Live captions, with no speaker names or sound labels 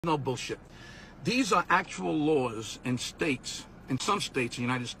No bullshit. These are actual laws in states, in some states in the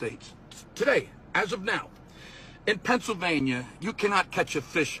United States. Today, as of now, in Pennsylvania, you cannot catch a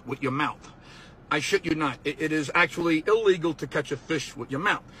fish with your mouth. I shit you not. It is actually illegal to catch a fish with your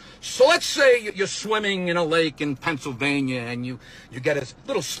mouth. So let's say you're swimming in a lake in Pennsylvania and you get a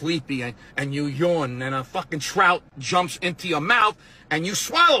little sleepy and you yawn and a fucking trout jumps into your mouth and you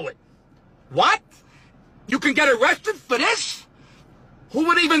swallow it. What? You can get arrested for this? Who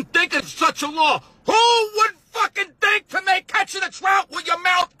would even think of such a law? Who would fucking think to make catching a trout with your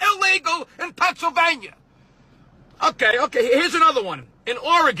mouth illegal in Pennsylvania? Okay, here's another one. In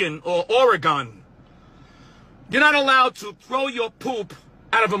Oregon, you're not allowed to throw your poop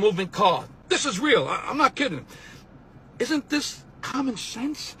out of a moving car. This is real. I'm not kidding. Isn't this common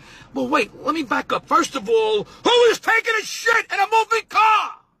sense? Well, wait, let me back up. First of all, who is taking a shit in a moving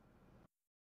car?